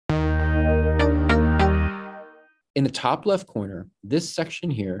In the top left corner, this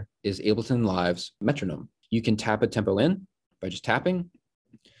section here is Ableton Live's metronome. You can tap a tempo in by just tapping.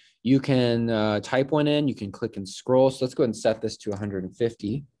 You can type one in, you can click and scroll. So let's go ahead and set this to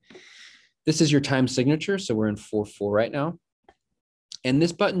 150. This is your time signature. So we're in 4/4 right now. And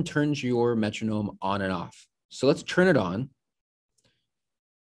this button turns your metronome on and off. So let's turn it on.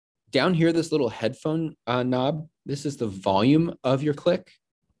 Down here, this little headphone knob, this is the volume of your click.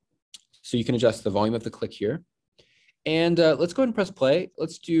 So you can adjust the volume of the click here. And let's go ahead and press play.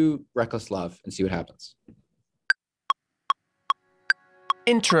 Let's do Reckless Love and see what happens.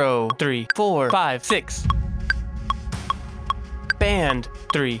 Intro 3, 4, 5, 6. Band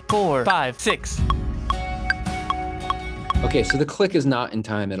 3, 4, 5, 6. Okay, so the click is not in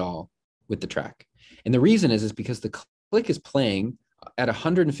time at all with the track. And the reason is because the click is playing at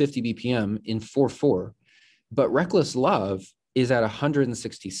 150 BPM in 4/4, but Reckless Love is at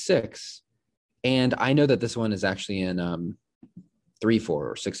 166. And I know that this one is actually in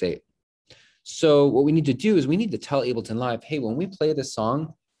 3/4 or 6/8. So what we need to do is we need to tell Ableton Live, hey, when we play this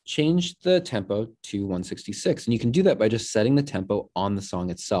song, change the tempo to 166. And you can do that by just setting the tempo on the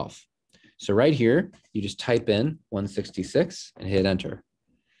song itself. So right here, you just type in 166 and hit enter.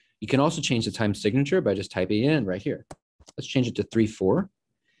 You can also change the time signature by just typing it in right here. Let's change it to 3/4.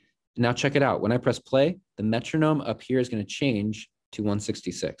 Now check it out. When I press play, the metronome up here is going to change to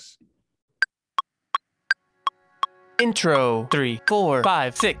 166. Intro 3, 4,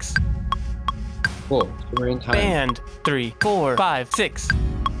 5, 6. Cool. So we're in time. Band 3, 4, 5, 6.